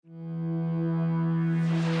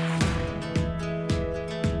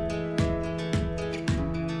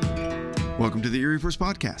Welcome to the Erie First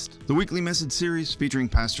Podcast, the weekly message series featuring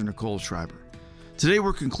Pastor Nicole Schreiber. Today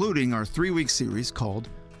we're concluding our 3-week series called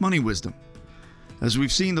Money Wisdom. As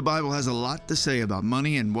we've seen, the Bible has a lot to say about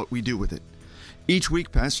money and what we do with it. Each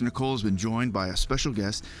week, Pastor Nicole has been joined by a special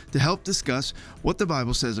guest to help discuss what the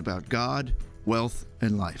Bible says about God, wealth,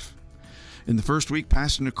 and life. In the first week,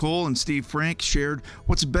 Pastor Nicole and Steve Frank shared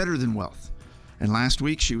what's better than wealth. And last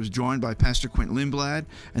week, she was joined by Pastor Quint Lindblad,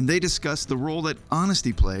 and they discussed the role that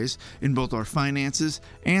honesty plays in both our finances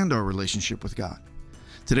and our relationship with God.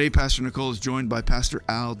 Today, Pastor Nicole is joined by Pastor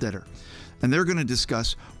Al Detter, and they're going to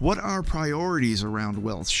discuss what our priorities around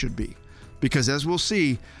wealth should be. Because as we'll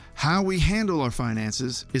see, how we handle our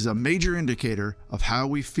finances is a major indicator of how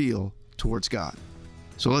we feel towards God.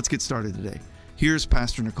 So let's get started today. Here's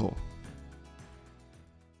Pastor Nicole.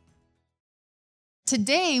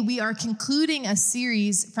 Today, we are concluding a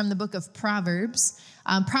series from the book of Proverbs.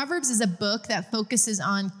 Proverbs is a book that focuses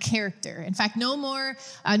on character. In fact, no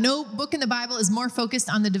book in the Bible is more focused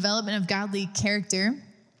on the development of godly character.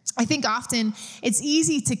 I think often it's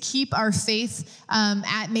easy to keep our faith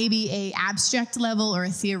at maybe an abstract level or a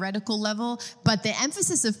theoretical level, but the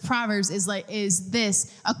emphasis of Proverbs is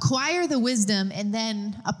this: acquire the wisdom and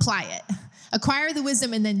then apply it. Acquire the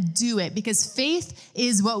wisdom and then do it, because faith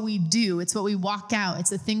is what we do. It's what we walk out. It's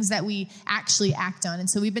the things that we actually act on. And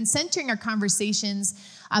so we've been centering our conversations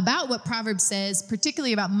about what Proverbs says,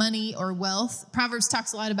 particularly about money or wealth. Proverbs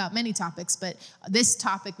talks a lot about many topics, but this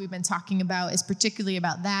topic we've been talking about is particularly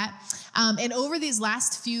about that. And over these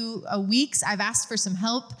last few weeks, I've asked for some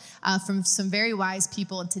help from some very wise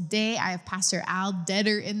people. And today I have Pastor Al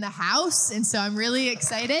Detter in the house. And so I'm really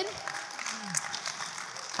excited.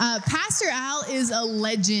 Pastor Al is a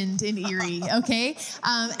legend in Erie, okay?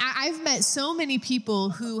 I've met so many people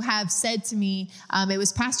who have said to me, it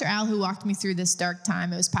was Pastor Al who walked me through this dark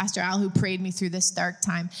time. It was Pastor Al who prayed me through this dark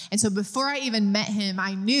time. And so before I even met him,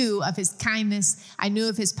 I knew of his kindness. I knew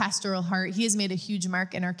of his pastoral heart. He has made a huge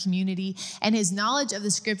mark in our community. And his knowledge of the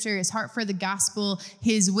scripture, his heart for the gospel,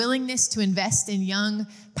 his willingness to invest in young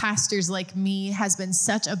pastors like me has been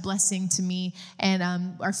such a blessing to me. And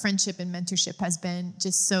our friendship and mentorship has been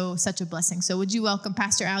just such a blessing. So would you welcome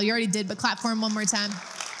Pastor Al? You already did, but clap for him one more time.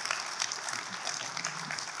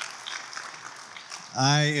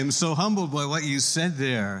 I am so humbled by what you said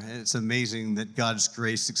there. It's amazing that God's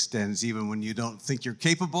grace extends even when you don't think you're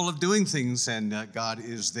capable of doing things, and God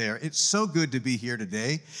is there. It's so good to be here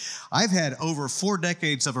today. I've had over 4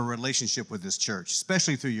 decades of a relationship with this church,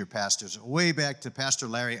 especially through your pastors, way back to Pastor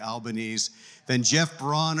Larry Albanese, then Jeff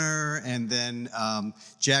Bronner, and then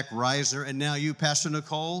Jack Reiser, and now you, Pastor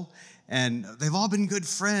Nicole. And they've all been good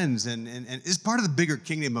friends, and it's part of the bigger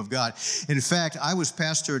kingdom of God. In fact, I was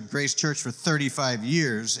pastor at Grace Church for 35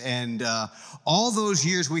 years, and all those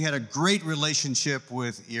years we had a great relationship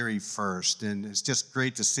with Erie First, and it's just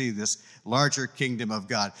great to see this larger kingdom of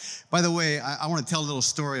God. By the way, I want to tell a little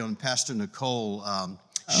story on Pastor Nicole.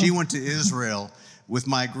 She went to Israel with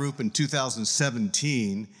my group in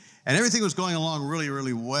 2017, and everything was going along really,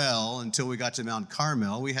 really well until we got to Mount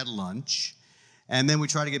Carmel. We had lunch. And then we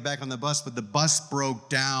tried to get back on the bus, but the bus broke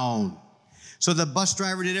down. So the bus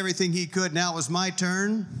driver did everything he could. Now it was my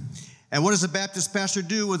turn. And what does a Baptist pastor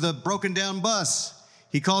do with a broken down bus?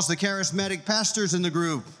 He calls the charismatic pastors in the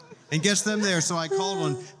group and gets them there. So I called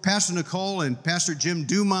on Pastor Nicole and Pastor Jim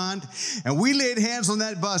Dumont, and we laid hands on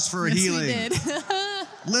that bus for a healing. We did.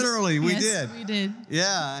 Literally, we did. Yes, we did.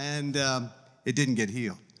 Yeah, and it didn't get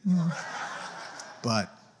healed. But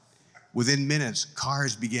within minutes,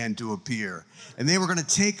 cars began to appear, and they were going to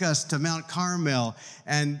take us to Mount Carmel.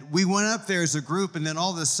 And we went up there as a group, and then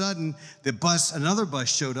all of a sudden, another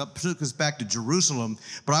bus showed up, took us back to Jerusalem.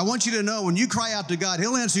 But I want you to know, when you cry out to God,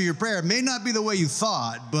 He'll answer your prayer. It may not be the way you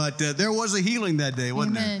thought, but there was a healing that day,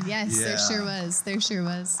 wasn't there? Amen. Yes, yeah. There sure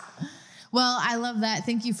was. Well, I love that.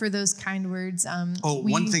 Thank you for those kind words.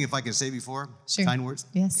 One thing, if I could say before, sure. Kind words.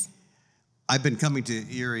 Yes. I've been coming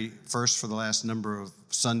to Erie First for the last number of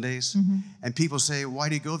Sundays, and people say, why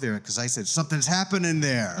do you go there? Because I said, something's happening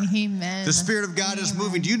there. Amen. The Spirit of God is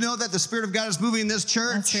moving. Do you know that the Spirit of God is moving in this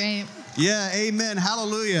church? That's right. Yeah, amen,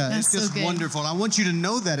 hallelujah. That's it's just so wonderful. I want you to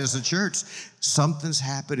know that as a church, something's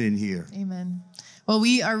happening here. Amen. Well,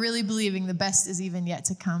 we are really believing the best is even yet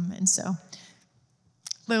to come, and so a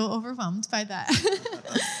little overwhelmed by that.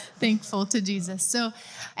 Thankful to Jesus. So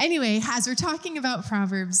anyway, as we're talking about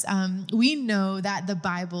Proverbs, we know that the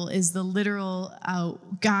Bible is the literal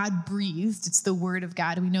God-breathed. It's the word of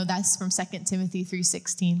God. We know that's from 2 Timothy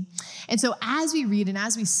 3:16. And so as we read and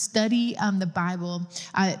as we study the Bible,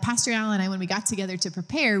 Pastor Al and I, when we got together to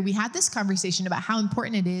prepare, we had this conversation about how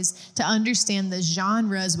important it is to understand the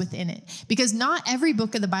genres within it. Because not every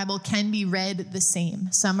book of the Bible can be read the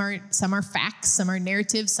same. Some are facts, some are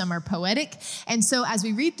narratives, some are poetic. And so as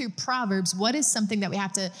we read through Proverbs, what is something that we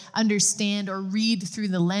have to understand or read through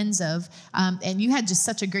the lens of? And you had just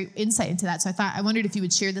such a great insight into that. So I wondered if you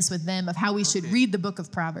would share this with them of how we should read the book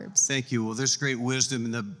of Proverbs. Thank you. Well, there's great wisdom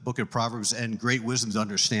in the book of Proverbs and great wisdom to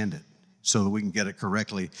understand it so that we can get it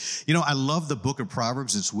correctly. You know, I love the book of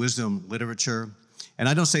Proverbs. It's wisdom literature. And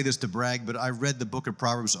I don't say this to brag, but I read the book of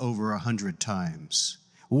Proverbs over 100 times.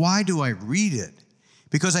 Why do I read it?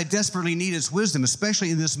 Because I desperately need its wisdom,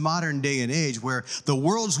 especially in this modern day and age where the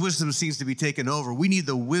world's wisdom seems to be taken over. We need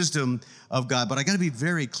the wisdom of God. But I got to be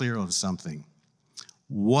very clear on something.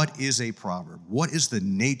 What is a proverb? What is the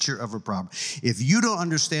nature of a proverb? If you don't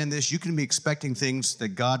understand this, you can be expecting things that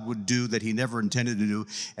God would do that he never intended to do.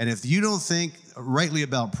 And if you don't think rightly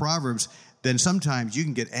about Proverbs, then sometimes you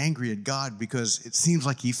can get angry at God because it seems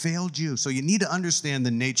like he failed you. So you need to understand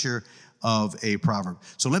the nature of a proverb.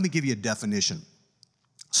 So let me give you a definition.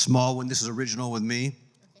 Small one, this is original with me.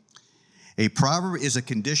 A proverb is a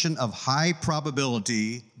condition of high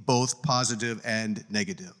probability, both positive and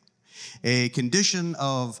negative. A condition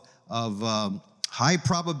of high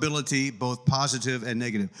probability, both positive and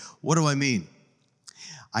negative. What do I mean?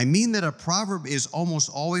 I mean that a proverb is almost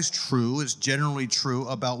always true, it's generally true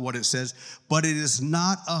about what it says, but it is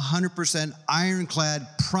not 100% ironclad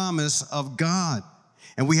promise of God.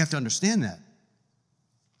 And we have to understand that.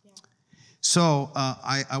 So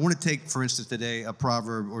I want to take, for instance, today a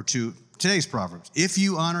proverb or two, today's Proverbs. If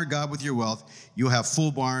you honor God with your wealth, you'll have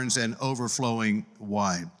full barns and overflowing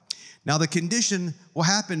wine. Now, the condition will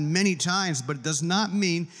happen many times, but it does not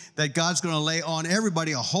mean that God's going to lay on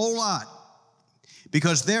everybody a whole lot.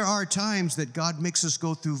 Because there are times that God makes us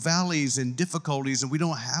go through valleys and difficulties, and we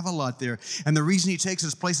don't have a lot there. And the reason he takes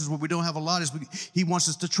us places where we don't have a lot is he wants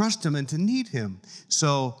us to trust him and to need him.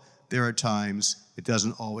 So there are times it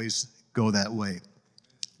doesn't always go that way.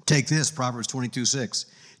 Take this, Proverbs 22:6.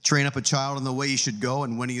 Train up a child in the way he should go,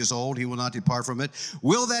 and when he is old, he will not depart from it.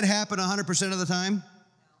 Will that happen 100% of the time?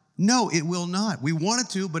 No, it will not. We want it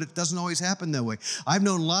to, but it doesn't always happen that way. I've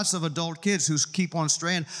known lots of adult kids who keep on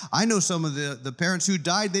straying. I know some of the parents who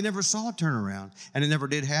died, they never saw a turnaround, and it never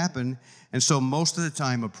did happen. And so most of the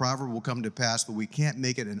time, a proverb will come to pass, but we can't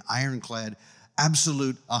make it an ironclad,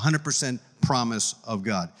 absolute, 100% promise of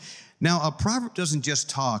God. Now, a proverb doesn't just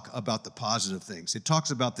talk about the positive things. It talks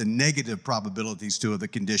about the negative probabilities too of the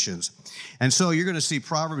conditions. And so you're going to see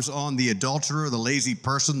Proverbs on the adulterer, the lazy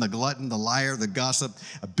person, the glutton, the liar, the gossip,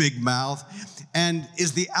 a big mouth. And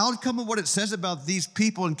is the outcome of what it says about these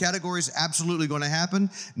people and categories absolutely going to happen?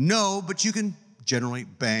 No, but you can generally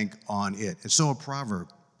bank on it. And so a proverb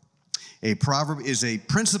is a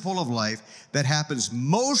principle of life that happens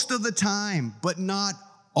most of the time, but not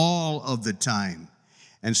all of the time.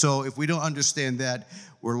 And so if we don't understand that,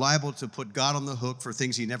 we're liable to put God on the hook for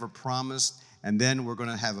things he never promised, and then we're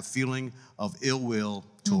going to have a feeling of ill will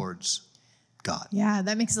towards God. Yeah,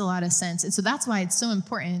 that makes a lot of sense. And so that's why it's so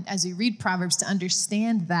important as we read Proverbs to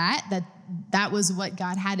understand that was what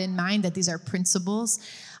God had in mind, that these are principles.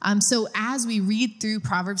 So as we read through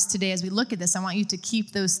Proverbs today, as we look at this, I want you to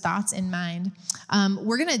keep those thoughts in mind.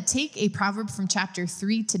 We're going to take a proverb from chapter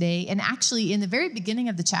 3 today. And actually, in the very beginning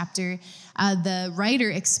of the chapter, the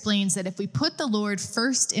writer explains that if we put the Lord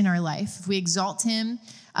first in our life, if we exalt him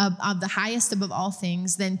of the highest above all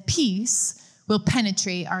things, then peace will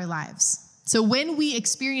penetrate our lives. So when we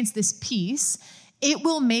experience this peace, it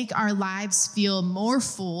will make our lives feel more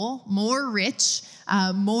full, more rich,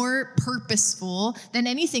 more purposeful than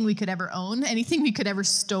anything we could ever own, anything we could ever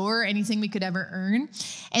store, anything we could ever earn.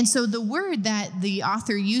 And so the word that the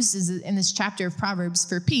author uses in this chapter of Proverbs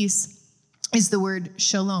for peace is the word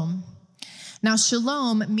shalom. Now,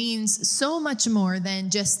 shalom means so much more than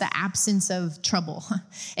just the absence of trouble.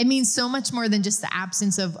 It means so much more than just the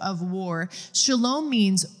absence of war. Shalom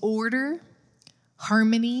means order,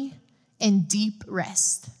 harmony, and deep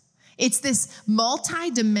rest. It's this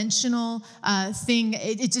multi-dimensional thing.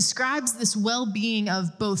 It describes this well-being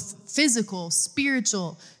of both physical,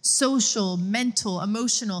 spiritual, social, mental,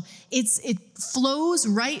 emotional. It flows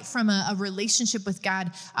right from a relationship with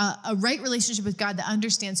God, a right relationship with God that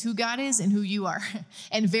understands who God is and who you are,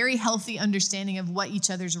 and very healthy understanding of what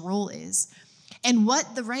each other's role is. And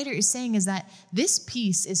what the writer is saying is that this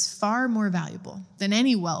peace is far more valuable than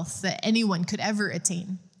any wealth that anyone could ever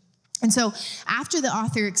attain. And so after the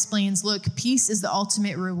author explains, look, peace is the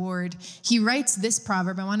ultimate reward, he writes this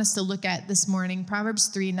proverb I want us to look at this morning, Proverbs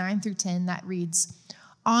 3, 9 through 10, that reads,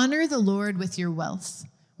 "Honor the Lord with your wealth,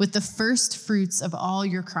 with the first fruits of all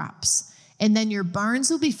your crops, and then your barns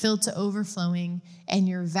will be filled to overflowing, and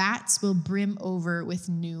your vats will brim over with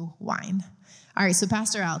new wine." All right, so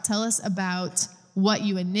Pastor Al, tell us about what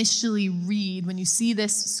you initially read when you see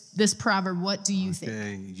this proverb. What do you think?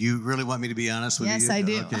 Okay, you really want me to be honest with you? Yes, I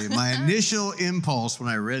do. Okay, my initial impulse when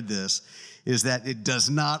I read this is that it does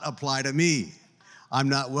not apply to me. I'm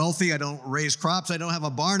not wealthy, I don't raise crops, I don't have a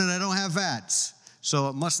barn, and I don't have vats. So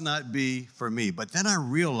it must not be for me. But then I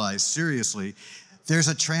realized, seriously, there's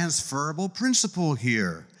a transferable principle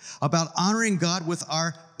here about honoring God with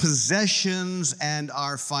our possessions and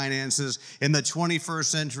our finances in the 21st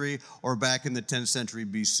century or back in the 10th century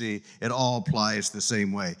BC. It all applies the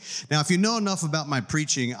same way. Now, if you know enough about my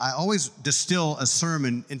preaching, I always distill a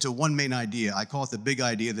sermon into one main idea. I call it the big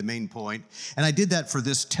idea, the main point. And I did that for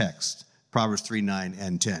this text, Proverbs 3, 9,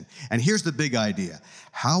 and 10. And here's the big idea.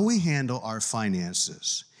 How we handle our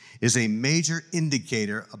finances is a major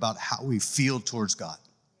indicator about how we feel towards God.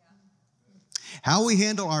 How we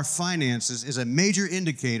handle our finances is a major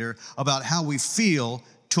indicator about how we feel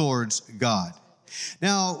towards God.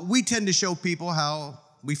 Now, we tend to show people how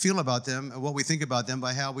we feel about them and what we think about them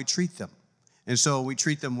by how we treat them. And so we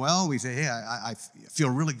treat them well. We say, hey, I feel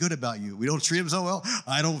really good about you. We don't treat them so well.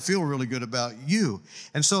 I don't feel really good about you.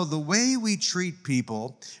 And so the way we treat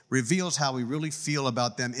people reveals how we really feel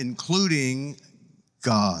about them, including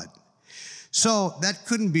God. So that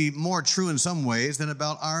couldn't be more true in some ways than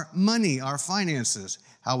about our money, our finances,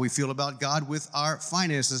 how we feel about God with our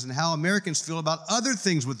finances, and how Americans feel about other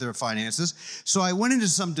things with their finances. So I went into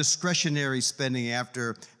some discretionary spending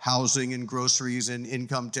after housing and groceries and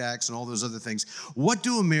income tax and all those other things. What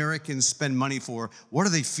do Americans spend money for? What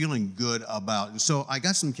are they feeling good about? And so I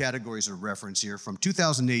got some categories of reference here from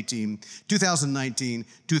 2018, 2019,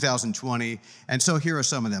 2020. And so here are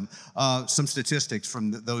some of them. Some statistics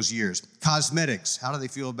from those years. Cosmetics, how do they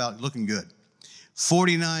feel about looking good?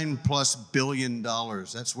 $49+ billion.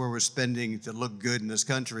 That's where we're spending to look good in this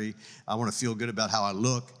country. I want to feel good about how I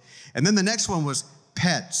look. And then the next one was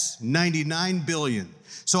pets, $99 billion.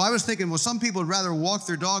 So I was thinking, well, some people would rather walk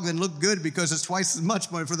their dog than look good because it's twice as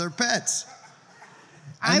much money for their pets.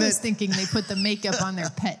 I was thinking they put the makeup on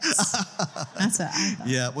their pets. That's what I thought.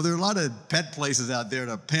 Yeah, well, there are a lot of pet places out there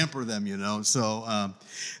to pamper them, you know. So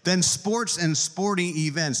then sports and sporting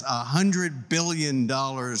events, $100 billion.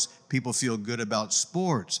 People feel good about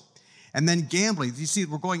sports. And then gambling. You see,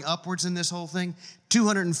 we're going upwards in this whole thing.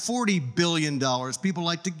 $240 billion. People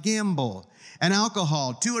like to gamble. And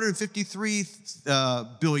alcohol,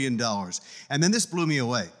 $253 billion. And then this blew me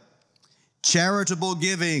away. Charitable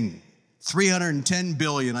giving. $310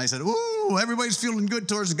 billion. I said, ooh, everybody's feeling good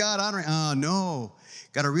towards God honoring. No.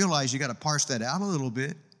 Got to realize you got to parse that out a little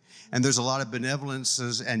bit. And there's a lot of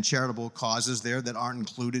benevolences and charitable causes there that aren't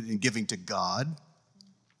included in giving to God.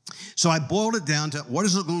 So I boiled it down to what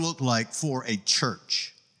does it look like for a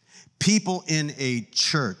church? People in a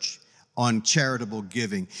church on charitable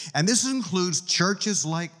giving. And this includes churches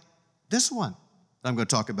like this one that I'm going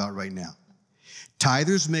to talk about right now.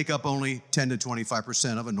 Tithers make up only 10 to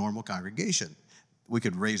 25% of a normal congregation. We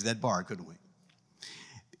could raise that bar, couldn't we?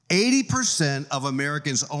 80% of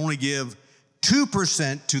Americans only give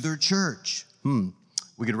 2% to their church.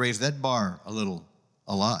 We could raise that bar a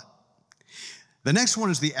lot. The next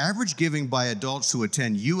one is the average giving by adults who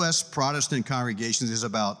attend U.S. Protestant congregations is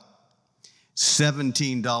about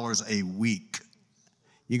 $17 a week.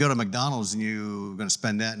 You go to McDonald's and you're going to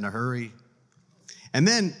spend that in a hurry. And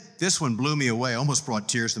then this one blew me away, almost brought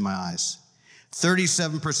tears to my eyes.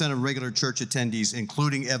 37% of regular church attendees,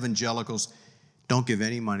 including evangelicals, don't give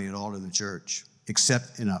any money at all to the church,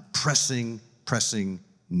 except in a pressing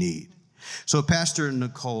need. So Pastor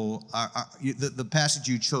Nicole, the passage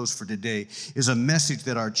you chose for today is a message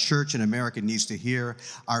that our church in America needs to hear.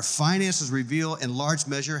 Our finances reveal in large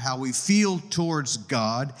measure how we feel towards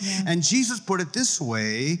God. Yeah. And Jesus put it this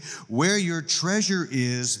way, where your treasure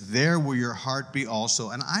is, there will your heart be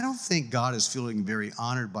also. And I don't think God is feeling very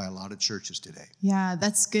honored by a lot of churches today. Yeah,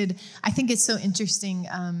 that's good. I think it's so interesting.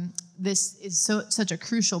 This is such a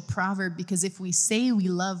crucial proverb because if we say we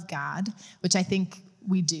love God, which I think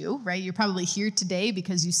we do, right? You're probably here today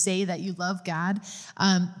because you say that you love God.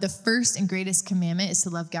 The first and greatest commandment is to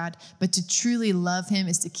love God, but to truly love him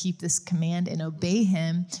is to keep this command and obey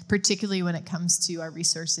him, particularly when it comes to our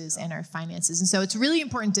resources and our finances. And so it's really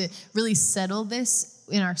important to really settle this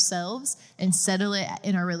in ourselves and settle it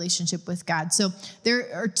in our relationship with God. So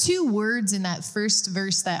there are two words in that first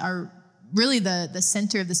verse that are really the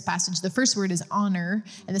center of this passage. The first word is honor,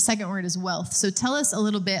 and the second word is wealth. So tell us a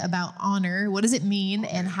little bit about honor. What does it mean,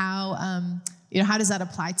 and how how does that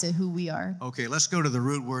apply to who we are? Okay, let's go to the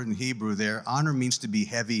root word in Hebrew there. Honor means to be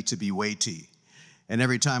heavy, to be weighty. And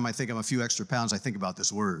every time I think I'm a few extra pounds, I think about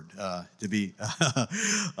this word, to be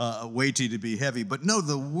weighty, to be heavy. But no,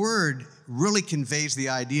 the word really conveys the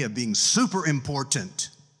idea of being super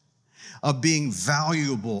important, of being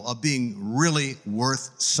valuable, of being really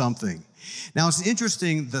worth something. Now, it's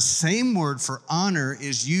interesting, the same word for honor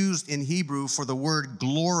is used in Hebrew for the word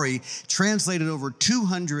glory, translated over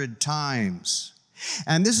 200 times.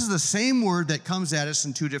 And this is the same word that comes at us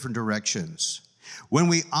in two different directions. When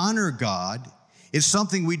we honor God, it's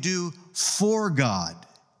something we do for God.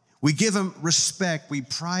 We give him respect. We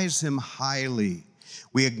prize him highly.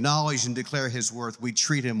 We acknowledge and declare his worth. We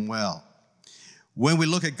treat him well. When we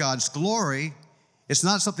look at God's glory, it's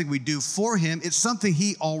not something we do for him. It's something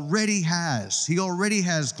he already has. He already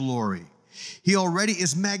has glory. He already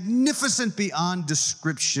is magnificent beyond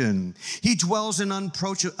description. He dwells in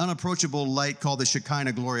unapproachable light called the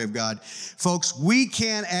Shekinah glory of God. Folks, we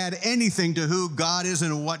can't add anything to who God is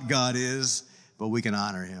and what God is, but we can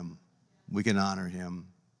honor him. We can honor him.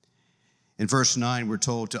 In verse 9, we're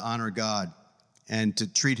told to honor God and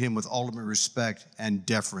to treat him with ultimate respect and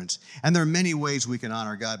deference. And there are many ways we can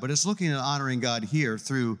honor God, but it's looking at honoring God here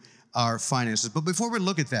through our finances. But before we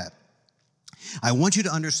look at that, I want you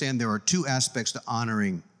to understand there are two aspects to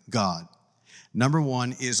honoring God. Number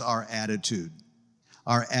one is our attitude.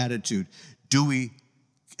 Our attitude. Do we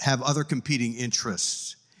have other competing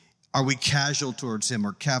interests? Are we casual towards him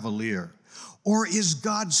or cavalier? Or is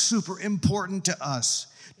God super important to us?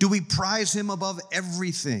 Do we prize him above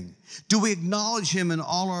everything? Do we acknowledge him in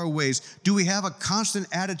all our ways? Do we have a constant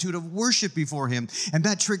attitude of worship before him? And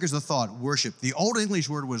that triggers the thought, worship. The Old English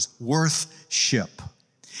word was worthship.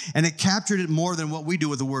 And it captured it more than what we do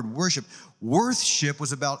with the word worship. Worthship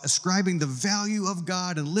was about ascribing the value of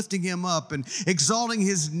God and lifting him up and exalting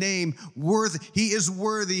his name. He is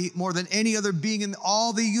worthy more than any other being in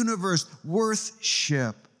all the universe.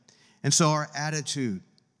 Worthship. And so our attitude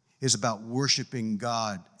is about worshiping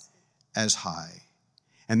God as high.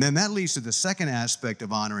 And then that leads to the second aspect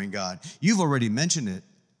of honoring God. You've already mentioned it,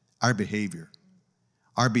 our behavior.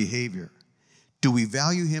 Our behavior. Do we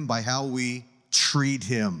value him by how we treat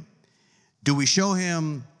him? Do we show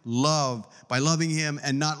him love by loving him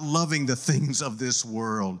and not loving the things of this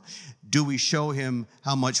world? Do we show him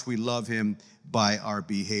how much we love him by our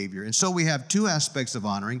behavior? And so we have two aspects of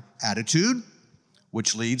honoring: attitude,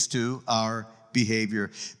 which leads to our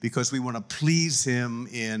behavior, because we want to please him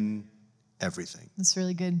in everything. That's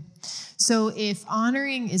really good. So if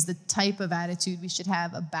honoring is the type of attitude we should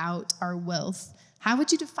have about our wealth, how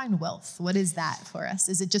would you define wealth? What is that for us?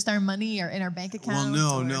 Is it just our money or in our bank account?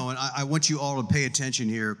 Well, no. And I want you all to pay attention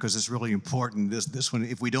here, because it's really important. This one,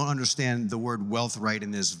 if we don't understand the word wealth right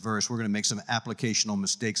in this verse, we're going to make some applicational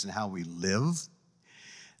mistakes in how we live.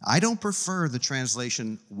 I don't prefer the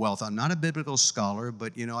translation wealth. I'm not a biblical scholar,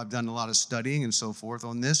 but I've done a lot of studying and so forth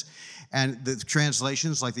on this. And the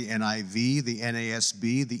translations like the NIV, the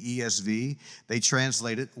NASB, the ESV, they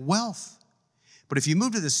translate it wealth. But if you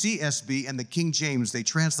move to the CSB and the King James, they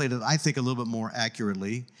translate it, I think, a little bit more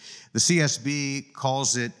accurately. The CSB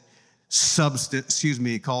calls it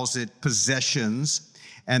possessions.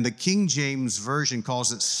 And the King James Version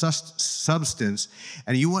calls it substance.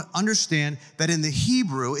 And you want to understand that in the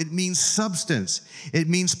Hebrew, it means substance. It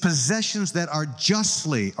means possessions that are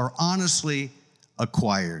justly or honestly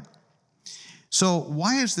acquired. So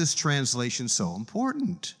why is this translation so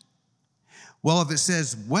important? Well, if it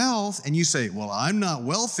says wealth, and you say, well, I'm not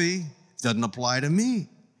wealthy, it doesn't apply to me.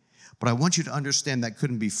 But I want you to understand that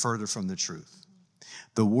couldn't be further from the truth.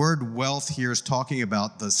 The word wealth here is talking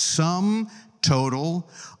about the sum total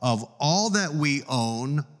of all that we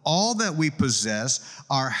own, all that we possess,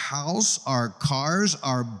 our house, our cars,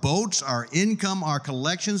 our boats, our income, our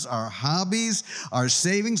collections, our hobbies, our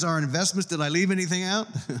savings, our investments. Did I leave anything out?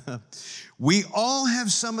 We all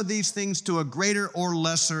have some of these things to a greater or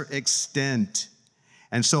lesser extent.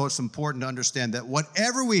 And so it's important to understand that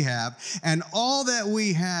whatever we have and all that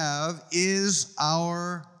we have is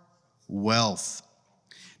our wealth.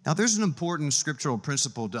 Now, there's an important scriptural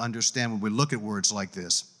principle to understand when we look at words like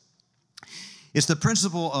this. It's the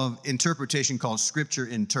principle of interpretation called Scripture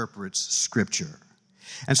interprets Scripture.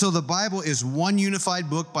 And so the Bible is one unified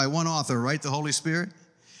book by one author, right? The Holy Spirit.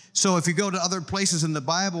 So if you go to other places in the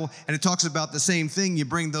Bible and it talks about the same thing, you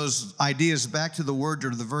bring those ideas back to the word or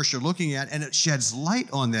the verse you're looking at, and it sheds light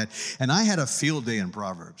on that. And I had a field day in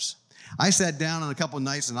Proverbs. I sat down on a couple of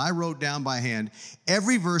nights and I wrote down by hand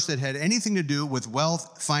every verse that had anything to do with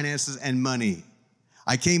wealth, finances, and money.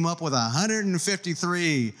 I came up with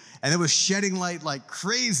 153, and it was shedding light like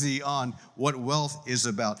crazy on what wealth is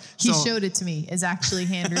about. He showed it to me. It's actually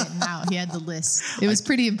handwritten out. He had the list. It was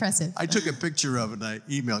pretty impressive. I took a picture of it and I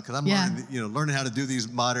emailed because I'm learning how to do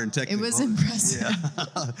these modern techniques. It was impressive.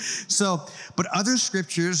 Yeah. But other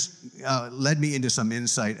scriptures led me into some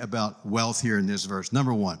insight about wealth here in this verse.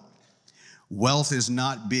 Number one, wealth is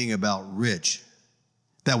not being about rich,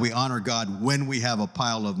 that we honor God when we have a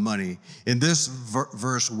pile of money. In this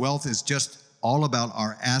verse, wealth is just all about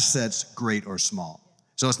our assets, great or small.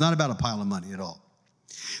 So it's not about a pile of money at all.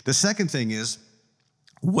 The second thing is,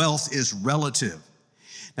 wealth is relative.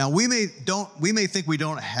 Now, we may think we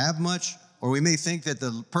don't have much, or we may think that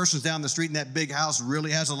the person's down the street in that big house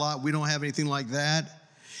really has a lot. We don't have anything like that.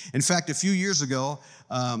 In fact, a few years ago,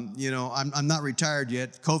 I'm not retired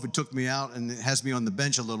yet. COVID took me out and it has me on the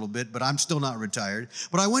bench a little bit, but I'm still not retired.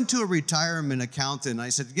 But I went to a retirement accountant and I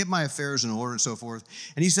said, get my affairs in order and so forth.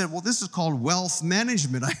 And he said, well, this is called wealth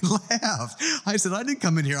management. I laughed. I said, I didn't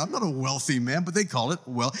come in here. I'm not a wealthy man, but they call it,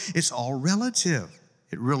 it's all relative.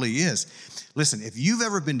 It really is. Listen, if you've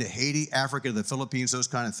ever been to Haiti, Africa, the Philippines, those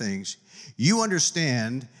kind of things, you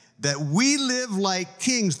understand that we live like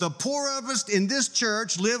kings. The poor of us in this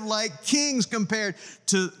church live like kings compared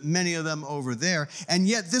to many of them over there. And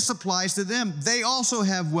yet this applies to them. They also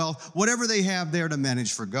have wealth, whatever they have there to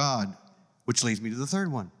manage for God, which leads me to the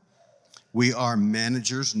third one. We are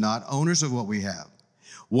managers, not owners of what we have.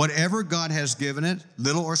 Whatever God has given it,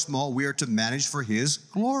 little or small, we are to manage for His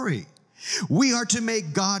glory. We are to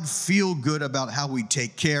make God feel good about how we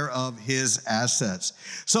take care of His assets.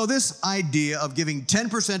 So this idea of giving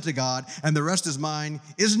 10% to God and the rest is mine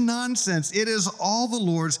is nonsense. It is all the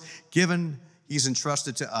Lord's given. He's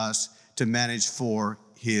entrusted to us to manage for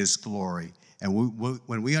His glory. And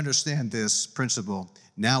when we understand this principle,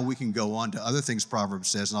 now we can go on to other things Proverbs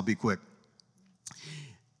says, and I'll be quick.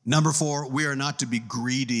 Number 4, we are not to be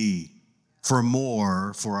greedy for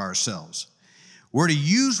more for ourselves. We're to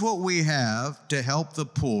use what we have to help the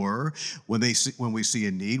poor when we see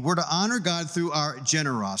a need. We're to honor God through our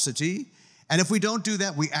generosity. And if we don't do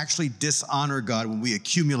that, we actually dishonor God when we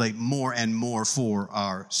accumulate more and more for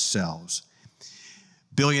ourselves.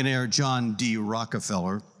 Billionaire John D.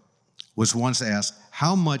 Rockefeller was once asked,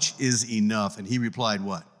 how much is enough? And he replied,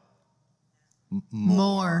 what?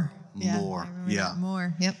 More. More. Yeah.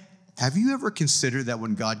 More. Yep. Have you ever considered that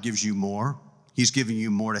when God gives you more, He's giving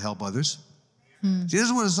you more to help others? See, this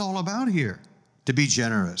is what it's all about here, to be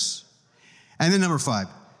generous. And then number 5,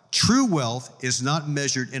 true wealth is not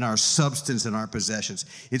measured in our substance and our possessions.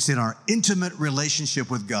 It's in our intimate relationship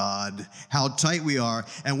with God, how tight we are.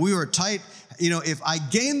 And we are tight. If I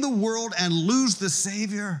gain the world and lose the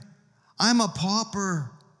Savior, I'm a pauper.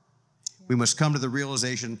 We must come to the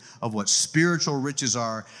realization of what spiritual riches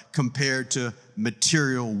are compared to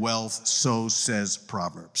material wealth, so says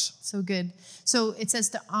Proverbs. So good. So it says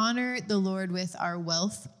to honor the Lord with our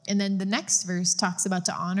wealth. And then the next verse talks about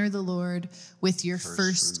to honor the Lord with your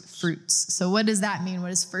first fruits. So what does that mean? What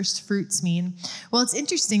does first fruits mean? Well, it's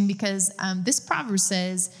interesting because this proverb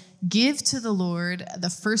says, give to the Lord the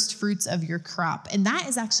first fruits of your crop. And that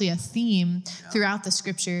is actually a theme throughout the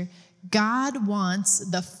scripture. God wants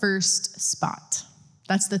the first spot.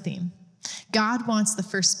 That's the theme. God wants the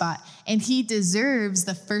first spot, and He deserves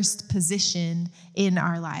the first position in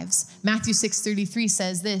our lives. Matthew 6:33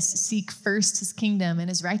 says this, seek first His kingdom and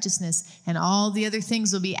His righteousness, and all the other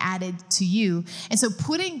things will be added to you. And so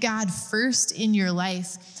putting God first in your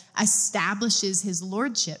life establishes His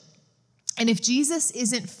lordship. And if Jesus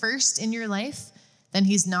isn't first in your life, then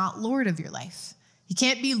He's not Lord of your life. He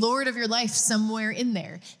can't be Lord of your life somewhere in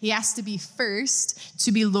there. He has to be first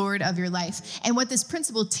to be Lord of your life. And what this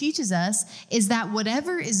principle teaches us is that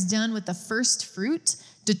whatever is done with the first fruit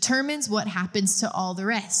determines what happens to all the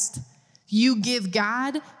rest. You give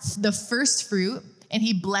God the first fruit, and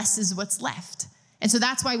He blesses what's left. And so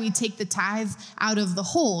that's why we take the tithe out of the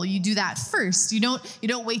whole. You do that first. You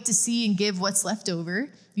don't wait to see and give what's left over.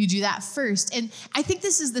 You do that first. And I think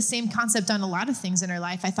this is the same concept on a lot of things in our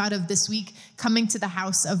life. I thought of this week coming to the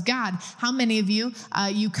house of God. How many of you,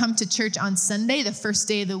 you come to church on Sunday, the first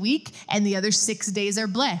day of the week, and the other 6 days are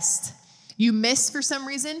blessed? You miss for some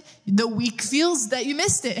reason, the week feels that you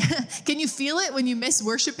missed it. Can you feel it when you miss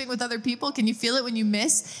worshiping with other people? Can you feel it when you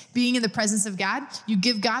miss being in the presence of God? You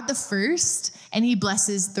give God the first and he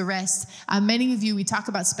blesses the rest. Many of you, we talk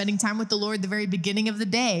about spending time with the Lord at the very beginning of the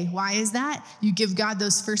day. Why is that? You give God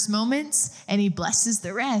those first moments and he blesses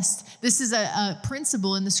the rest. This is a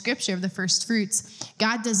principle in the scripture of the first fruits.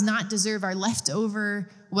 God does not deserve our leftover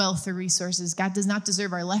wealth or resources. God does not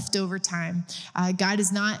deserve our leftover time. God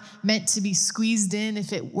is not meant to be squeezed in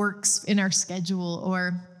if it works in our schedule,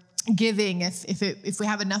 or giving if we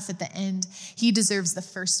have enough at the end. He deserves the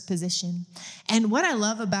first position. And what I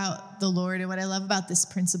love about the Lord and what I love about this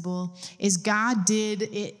principle is God did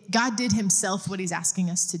himself what he's asking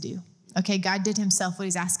us to do. Okay, God did himself what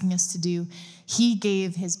he's asking us to do. He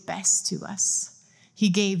gave his best to us. He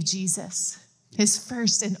gave Jesus, his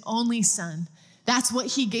first and only son. That's what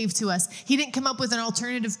he gave to us. He didn't come up with an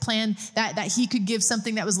alternative plan that he could give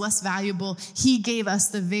something that was less valuable. He gave us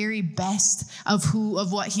the very best of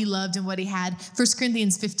what he loved and what he had. 1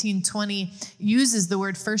 Corinthians 15:20 uses the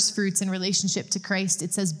word first fruits in relationship to Christ.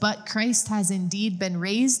 It says, "But Christ has indeed been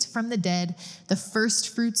raised from the dead, the first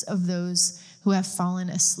fruits of those who have fallen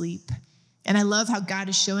asleep." And I love how God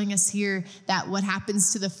is showing us here that what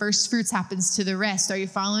happens to the first fruits happens to the rest. Are you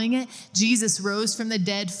following it? Jesus rose from the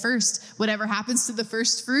dead first. Whatever happens to the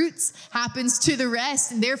first fruits happens to the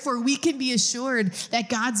rest. And therefore, we can be assured that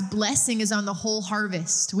God's blessing is on the whole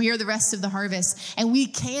harvest. We are the rest of the harvest. And we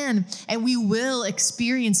can and we will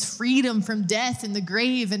experience freedom from death and the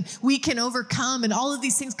grave. And we can overcome. And all of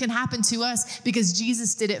these things can happen to us because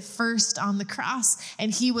Jesus did it first on the cross.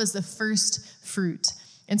 And he was the first fruit.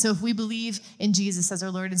 And so if we believe in Jesus as our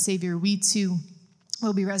Lord and Savior, we too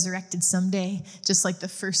will be resurrected someday, just like the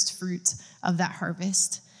first fruit of that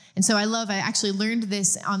harvest. And so I actually learned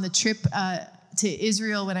this on the trip to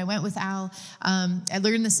Israel when I went with Al. I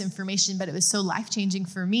learned this information, but it was so life-changing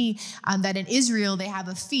for me that in Israel, they have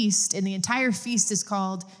a feast, and the entire feast is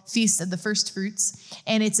called Feast of the First Fruits.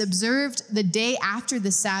 And it's observed the day after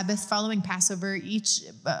the Sabbath, following Passover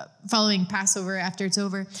after it's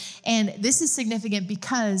over. And this is significant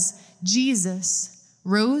because Jesus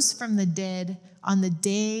rose from the dead on the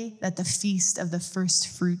day that the Feast of the First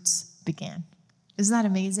Fruits began. Isn't that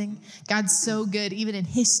amazing? God's so good. Even in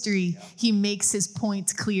history, he makes his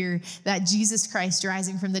point clear that Jesus Christ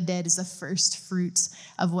rising from the dead is the first fruits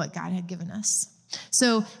of what God had given us.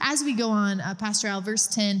 So as we go on, Pastor Al, verse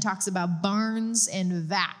 10 talks about barns and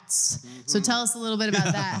vats. Mm-hmm. So tell us a little bit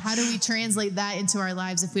about that. How do we translate that into our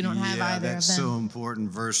lives if we don't have either of them? That's so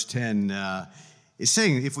important. Verse 10 is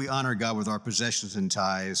saying if we honor God with our possessions and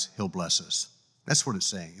tithes, he'll bless us. That's what it's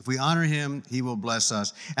saying. If we honor him, he will bless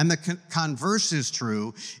us. And the converse is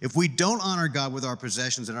true. If we don't honor God with our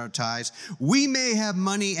possessions and our tithes, we may have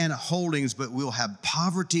money and holdings, but we'll have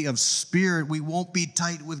poverty of spirit. We won't be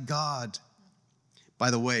tight with God. By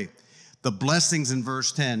the way, the blessings in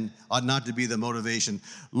verse 10 ought not to be the motivation.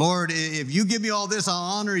 Lord, if you give me all this, I'll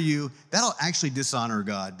honor you. That'll actually dishonor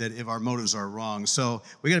God, that if our motives are wrong. So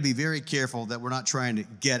we got to be very careful that we're not trying to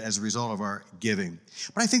get as a result of our giving.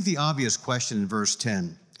 But I think the obvious question in verse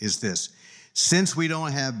 10 is this. Since we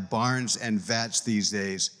don't have barns and vats these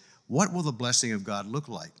days, what will the blessing of God look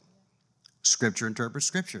like? Scripture interprets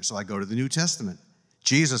Scripture. So I go to the New Testament.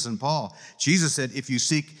 Jesus and Paul. Jesus said, if you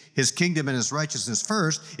seek his kingdom and his righteousness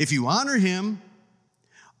first, if you honor him,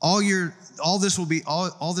 all this will be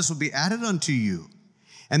added unto you.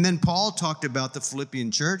 And then Paul talked about the Philippian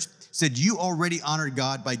church, said, you already honored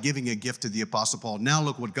God by giving a gift to the Apostle Paul. Now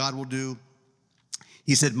look what God will do.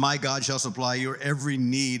 He said, my God shall supply your every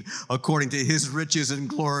need according to his riches and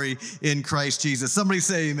glory in Christ Jesus. Somebody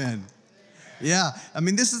say amen. Yeah, I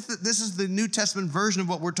mean, this is the New Testament version of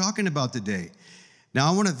what we're talking about today. Now,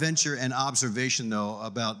 I want to venture an observation, though,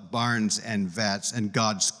 about barns and vats and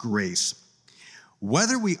God's grace.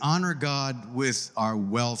 Whether we honor God with our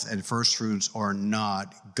wealth and first fruits or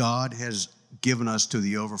not, God has given us to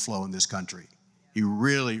the overflow in this country. He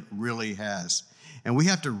really, really has. And we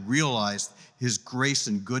have to realize his grace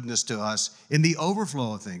and goodness to us in the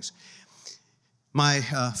overflow of things. My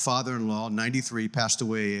father-in-law, 93, passed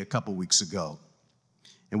away a couple weeks ago.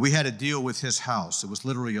 And we had to deal with his house. It was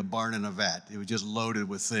literally a barn and a vat. It was just loaded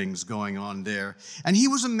with things going on there. And he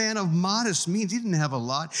was a man of modest means. He didn't have a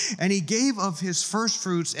lot. And he gave of his first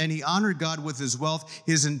fruits, and he honored God with his wealth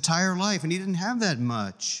his entire life. And he didn't have that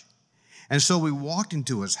much. And so we walked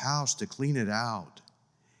into his house to clean it out.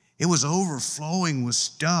 It was overflowing with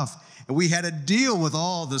stuff. And we had to deal with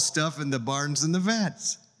all the stuff in the barns and the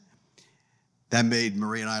vats. That made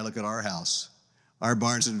Marie and I look at our house. Our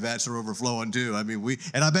barns and vats are overflowing too. I mean,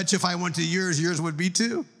 and I bet you if I went to yours would be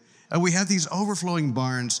too. We have these overflowing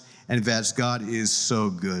barns and vats. God is so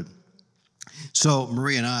good. So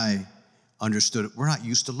Marie and I understood it. We're not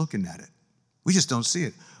used to looking at it. We just don't see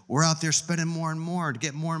it. We're out there spending more and more to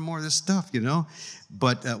get more and more of this stuff, you know.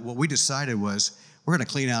 But what we decided was we're going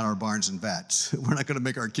to clean out our barns and vats. We're not going to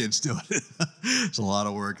make our kids do it. It's a lot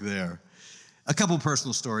of work there. A couple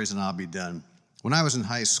personal stories and I'll be done. When I was in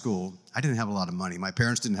high school, I didn't have a lot of money. My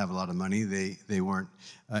parents didn't have a lot of money. They weren't.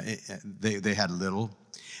 They had little.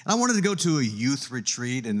 And I wanted to go to a youth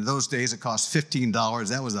retreat. And in those days, it cost $15.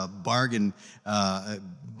 That was a bargain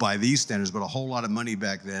by these standards, but a whole lot of money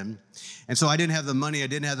back then. And so I didn't have the money.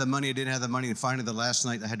 And finally, the last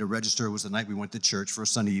night I had to register was the night we went to church for a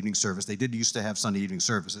Sunday evening service. They did used to have Sunday evening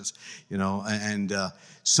services, you know. And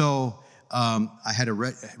so I had to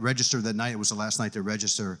register that night. It was the last night to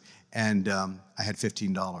register. And I had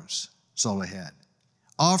 $15. That's all I had.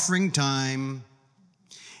 Offering time.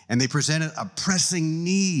 And they presented a pressing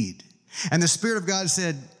need. And the Spirit of God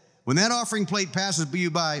said, when that offering plate passes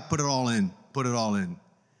you by, put it all in. Put it all in.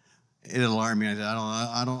 It alarmed me. I said,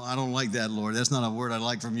 I don't like that, Lord. That's not a word I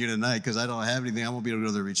like from you tonight because I don't have anything. I won't be able to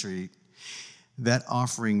go to the retreat. That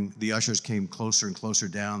offering, the ushers came closer and closer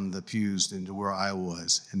down the pews into where I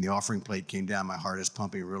was. And the offering plate came down. My heart is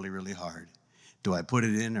pumping really, really hard. Do I put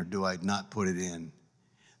it in or do I not put it in?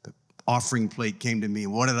 The offering plate came to me.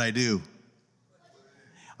 What did I do?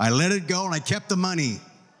 I let it go and I kept the money.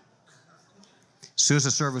 As soon as the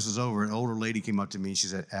service was over, an older lady came up to me and she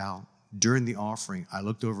said, Al, during the offering, I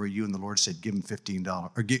looked over at you and the Lord said, give him $15,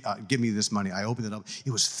 or give me this money. I opened it up. It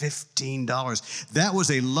was $15. That was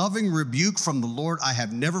a loving rebuke from the Lord I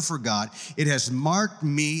have never forgot. It has marked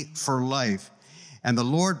me for life. And the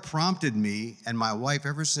Lord prompted me and my wife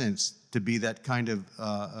ever since to be that kind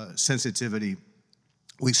of sensitivity.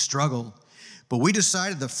 We struggle. But we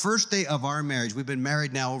decided the first day of our marriage, we've been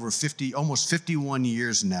married now over almost 51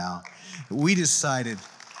 years now. We decided,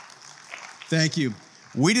 thank you.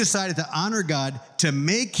 We decided to honor God, to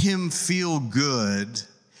make him feel good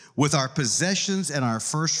with our possessions and our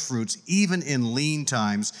first fruits, even in lean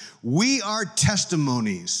times. We are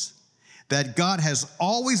testimonies that God has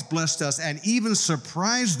always blessed us and even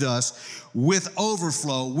surprised us with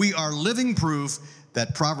overflow. We are living proof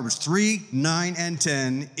that Proverbs 3, 9, and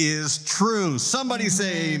 10 is true. Somebody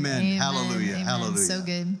say amen. Hallelujah. Amen. Hallelujah. So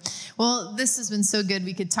good. Well, this has been so good.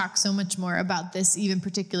 We could talk so much more about this even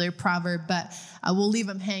particular proverb, but we'll leave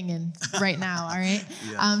them hanging right now, all right?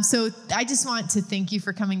 Yeah. So I just want to thank you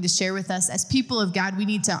for coming to share with us. As people of God, we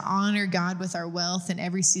need to honor God with our wealth in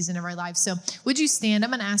every season of our lives. So would you stand? I'm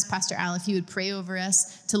going to ask Pastor Al if he would pray over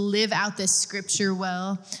us to live out this scripture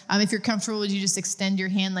well. If you're comfortable, would you just extend your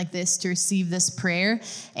hand like this to receive this prayer?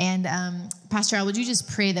 And Pastor Al, would you just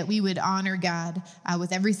pray that we would honor God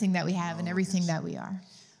with everything that we have and everything that we are?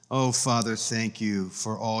 Oh, Father, thank you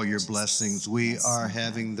for all your blessings. We are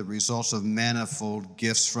having the results of manifold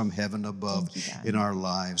gifts from heaven above in our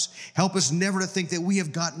lives. Help us never to think that we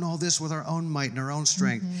have gotten all this with our own might and our own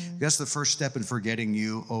strength. That's the first step in forgetting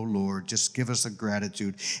you, oh Lord. Just give us a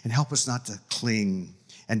gratitude and help us not to cling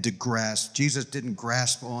and to grasp. Jesus didn't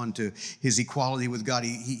grasp on to his equality with God.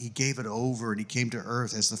 He gave it over and he came to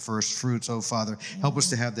earth as the first fruits. Oh, Father, help us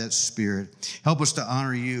to have that spirit. Help us to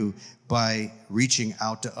honor you by reaching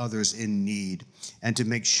out to others in need and to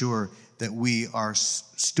make sure that we are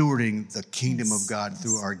stewarding the kingdom of God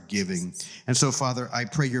through our giving. And so, Father, I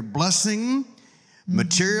pray your blessing,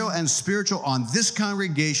 material and spiritual, on this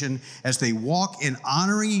congregation as they walk in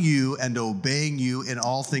honoring you and obeying you in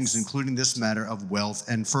all things, including this matter of wealth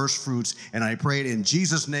and first fruits. And I pray it in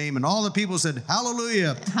Jesus' name. And all the people said,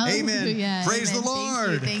 hallelujah. Amen. Praise the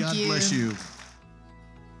Lord. Thank you. God bless you.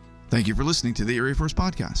 Thank you for listening to the Erie First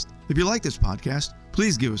Podcast. If you like this podcast,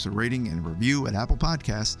 please give us a rating and a review at Apple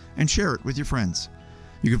Podcasts and share it with your friends.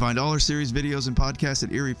 You can find all our series videos and podcasts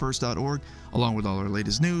at eriefirst.org, along with all our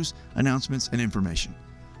latest news, announcements, and information.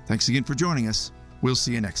 Thanks again for joining us. We'll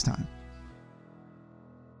see you next time.